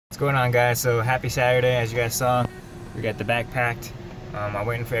going on, guys? So happy Saturday. As you guys saw, we got the bag packed. I'm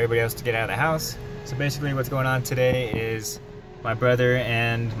waiting for everybody else to get out of the house. So basically what's going on today is my brother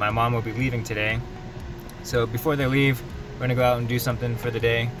and my mom will be leaving today. So before they leave, we're gonna go out and do something for the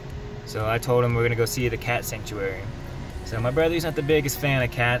day. So I told him we're gonna go see the cat sanctuary. So my brother's not the biggest fan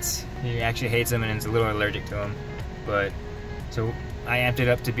of cats. He actually hates them and is a little allergic to them. But so I amped it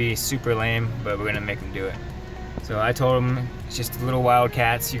up to be super lame, but we're gonna make him do it. So I told him it's just little wild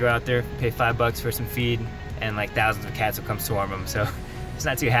cats. You go out there, pay $5 for some feed, and like thousands of cats will come swarm him. So he's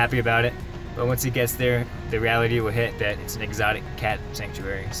not too happy about it. But once he gets there, the reality will hit that it's an exotic cat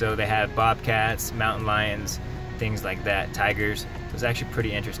sanctuary. So they have bobcats, mountain lions, things like that, tigers. It was actually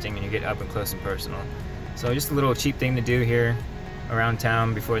pretty interesting, and you get up and close and personal. So just a little cheap thing to do here around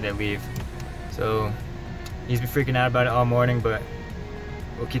town before they leave. So he's been freaking out about it all morning, but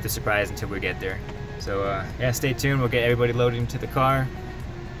we'll keep the surprise until we get there. So yeah, stay tuned. We'll get everybody loaded into the car.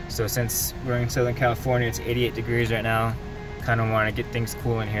 So since we're in Southern California, it's 88 degrees right now. Kind of want to get things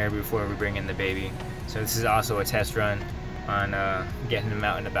cool in here before we bring in the baby. So this is also a test run on getting him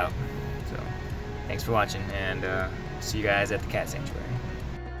out and about. So thanks for watching, and see you guys at the cat sanctuary.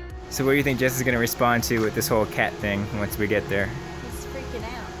 So what do you think Jess is going to respond to with this whole cat thing once we get there? He's freaking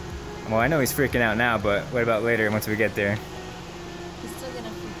out. Well, I know he's freaking out now, but what about later once we get there? He's still going to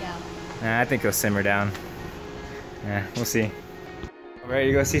freak out. Nah, I think he'll simmer down. Yeah, we'll see. Ready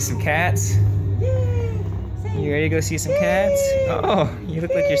to go see some cats? You ready to go see some cats? Oh, you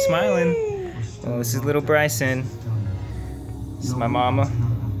look like you're smiling. Well, this is little Bryson. This is my mama.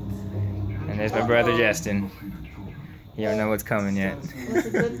 And there's my brother Justin. You don't know what's coming yet.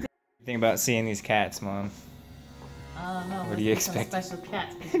 What do you think about seeing these cats, Mom? I don't know. What do you expect? Special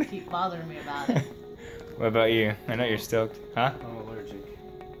cats, because you keep bothering me about it. What about you? I know you're stoked. Huh? I'm allergic.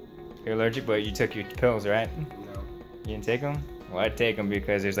 You're allergic, but you took your pills, right? No. You didn't take them? Well, I'd take them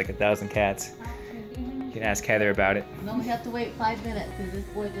because there's like 1,000 cats. You can ask Heather about it. No, we have to wait 5 minutes because this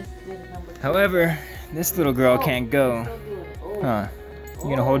boy just did a number 2. However, this little girl can't go. Huh. You're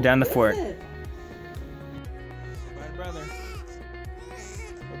gonna hold down the fort. My brother.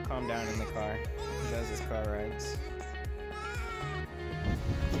 He'll calm down in the car. He does his car rides.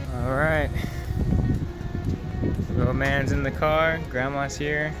 Alright. Little man's in the car. Grandma's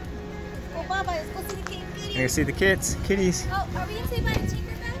here. Oh, Baba, let's go see the kitties. You're gonna see the kids. Kitties. Oh, are we gonna say bye to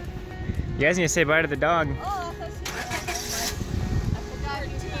Tinker then? You guys need to say bye to the dog. Oh, I forgot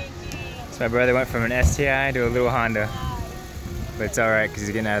you, Tinky. So my brother went from an STI to a little Honda. But it's alright because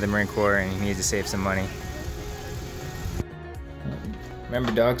he's getting out of the Marine Corps and he needs to save some money.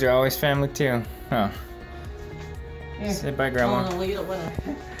 Remember, dogs are always family too. Huh. Here. Say bye, Grandma. Oh, no, you don't wanna.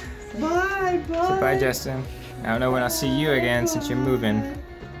 Bye, bye. Say bye, Justin. I don't know when I'll see you again since you're moving.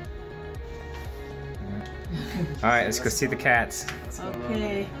 Alright, let's go see the cats.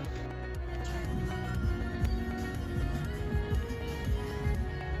 Okay.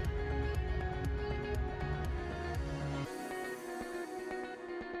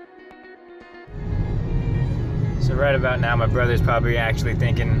 So right about now, my brother's probably actually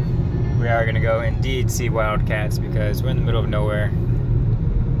thinking we are gonna go indeed see wild cats because we're in the middle of nowhere.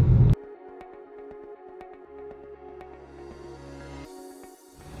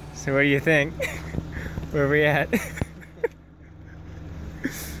 So what do you think? Where are we at?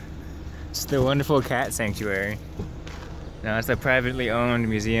 It's the wonderful cat sanctuary. Now it's a privately owned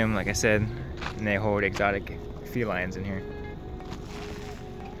museum, like I said, and they hold exotic felines in here.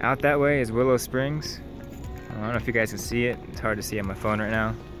 Out that way is Willow Springs. I don't know if you guys can see it. It's hard to see on my phone right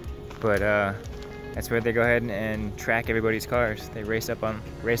now. But that's where they go ahead and track everybody's cars. They race up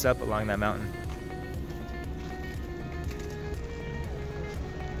along that mountain.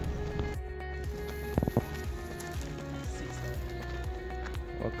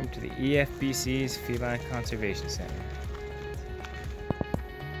 Welcome to the EFBC's Feline Conservation Center.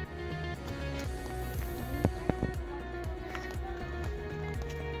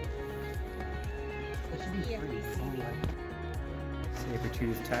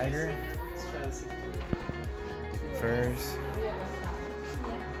 Saber-toothed tiger. Furs. Yeah.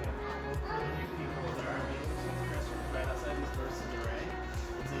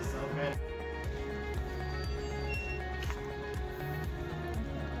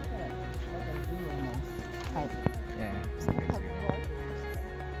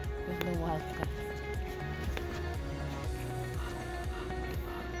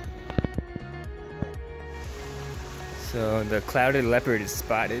 So the clouded leopard is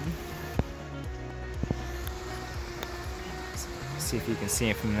spotted. Let's see if you can see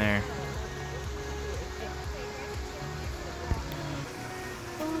it from there.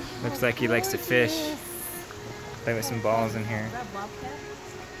 Looks like he likes to fish. Play with some balls in here.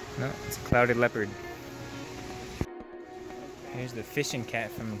 No, it's a clouded leopard. Here's the fishing cat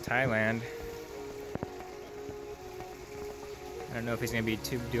from Thailand. I don't know if he's gonna be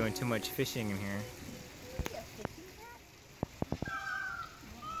doing too much fishing in here.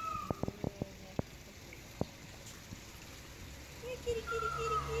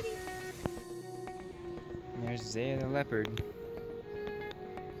 And there's Zaya the leopard.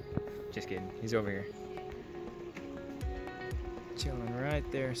 Just kidding, he's over here. Chilling right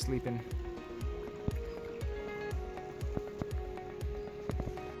there, sleeping.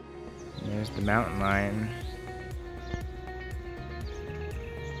 And there's the mountain lion.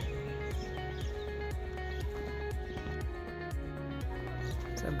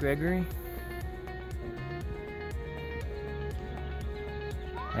 What's up, Gregory?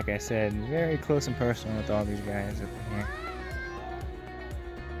 Like I said, very close and personal with all these guys up in here.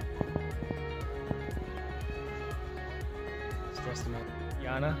 Stress them out.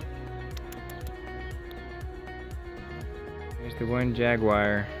 Yana. There's the one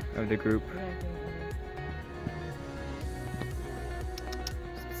jaguar of the group.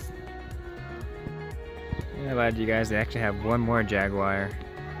 I lied to you guys, they actually have one more jaguar.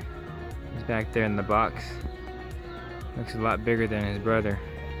 He's back there in the box. Looks a lot bigger than his brother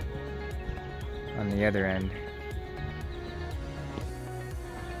on the other end.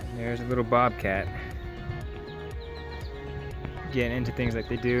 And there's a little bobcat. Getting into things like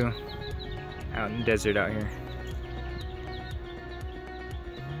they do out in the desert out here.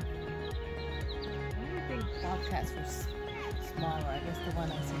 I think bobcats were smaller. I guess the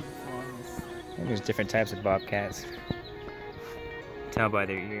one I seen before was. I think there's different types of bobcats. Tell by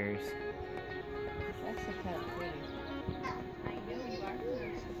their ears. It's actually kind of pretty. I know you are.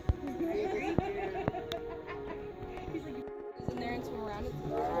 He's in there and swim around. It's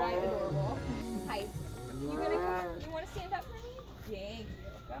quite adorable. Hi. You gonna come? You want to stand up for me? Thank you.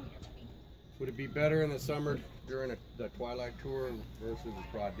 Come here, buddy. Would it be better in the summer during the twilight tour versus the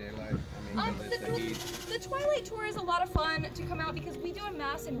broad daylight? I mean, because the heat. The Twilight Tour is a lot of fun to come out because we do a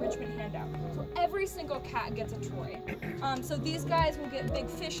mass enrichment handout. So every single cat gets a toy. So these guys will get big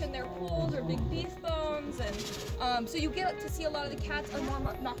fish in their pools or big beef bones, and so you get to see a lot of the cats are more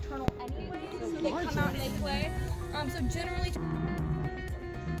nocturnal anyway, so they come out and they play. So generally,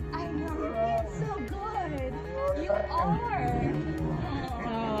 I know you're being so good. You are.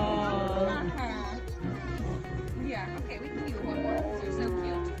 Yeah. Okay, we can do one more. You're so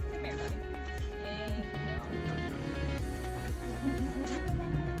cute. Come here, buddy.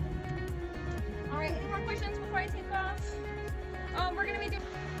 Alright, any more questions before I take off? We're gonna be doing.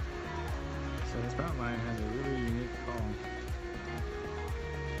 So this mountain lion has a really unique call.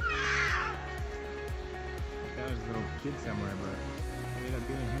 That was a little kid somewhere, but it ended up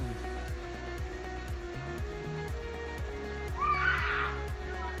being him.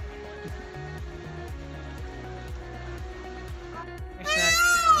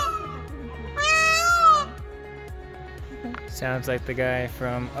 Sounds like the guy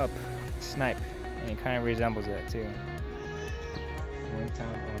from Up, Snipe, and he kind of resembles that too. One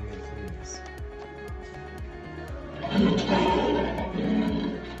time only, please.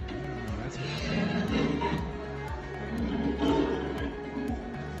 That's a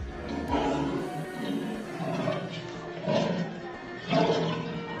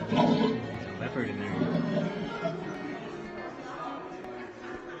leopard in there.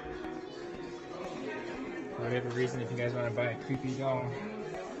 For whatever reason, if you guys want to buy a creepy doll,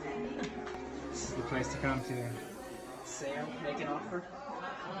 this is the place to come to. Sam, make an offer.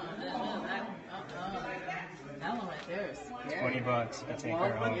 That one right there is scary. $20, you can take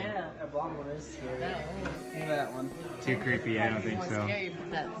her home. Yeah, that blonde one is scary. Look at that one. Too creepy, I don't think More so. scary for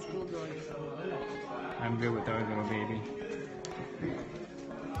that schoolgirl. I'm good with our little baby.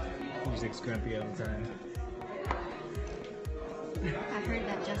 He's like grumpy all the time. I heard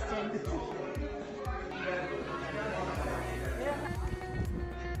that, Justin.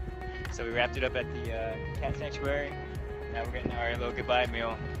 So we wrapped it up at the cat sanctuary. Now we're getting our little goodbye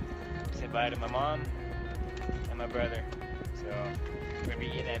meal. Say bye to my mom and my brother. So we're gonna be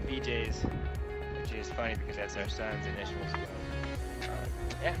eating at BJ's, which is funny because that's our son's initials. So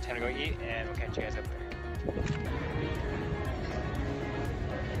yeah, time to go eat, and we'll catch you guys up there.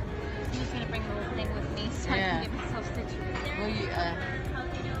 I'm just gonna bring the little thing with me so I can get myself stitched right there. Well, you,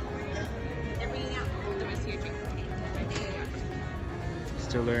 They're bringing out the rest of your drinks.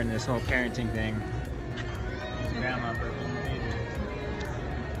 Still learning this whole parenting thing. Grandma burping the baby.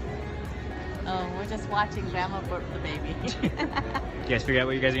 oh, we're just watching Grandma burp the baby. You guys figure out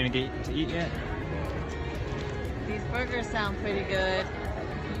what you guys are gonna get to eat yet? These burgers sound pretty good.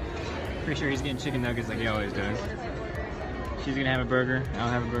 Pretty sure he's getting chicken nuggets like he always does. She's gonna have a burger. I'll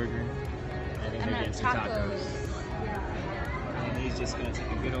have a burger. I think they're getting some tacos. And he's just gonna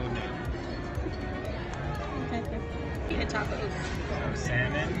take a good old nap. Eat tacos. So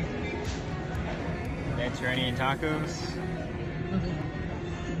salmon, Mediterranean tacos.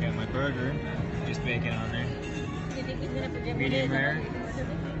 Got my burger, just bacon on there. Medium rare,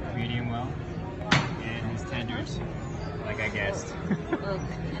 medium well, and his tenders, like I guessed.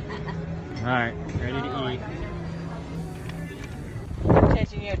 Alright, ready to eat.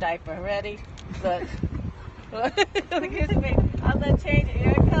 Changing your diaper. Ready? Look. Look at his face. I'm gonna change it.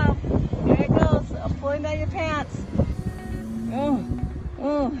 Here it comes. Here it goes. I'm pulling down your pants. Oh.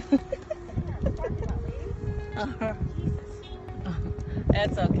 Oh.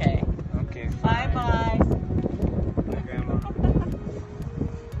 That's okay. Okay. Bye-bye. Bye, Grandma.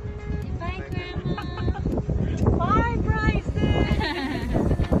 Bye, Grandma. Bye, Bryson.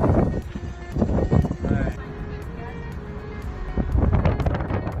 Alright.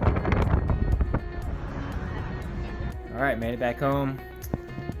 Alright, made it back home.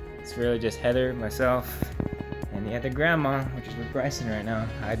 It's really just Heather, myself, and the other grandma, which is with Bryson right now,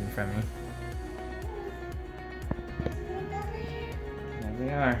 hiding from me. There we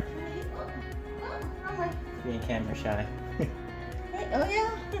are. Being camera shy. Oh, yeah?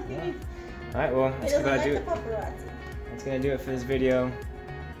 Alright, well, that's gonna do it. That's gonna do it for this video.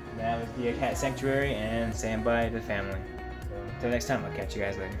 That was the cat sanctuary and saying bye to the family. So until next time, I'll catch you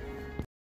guys later.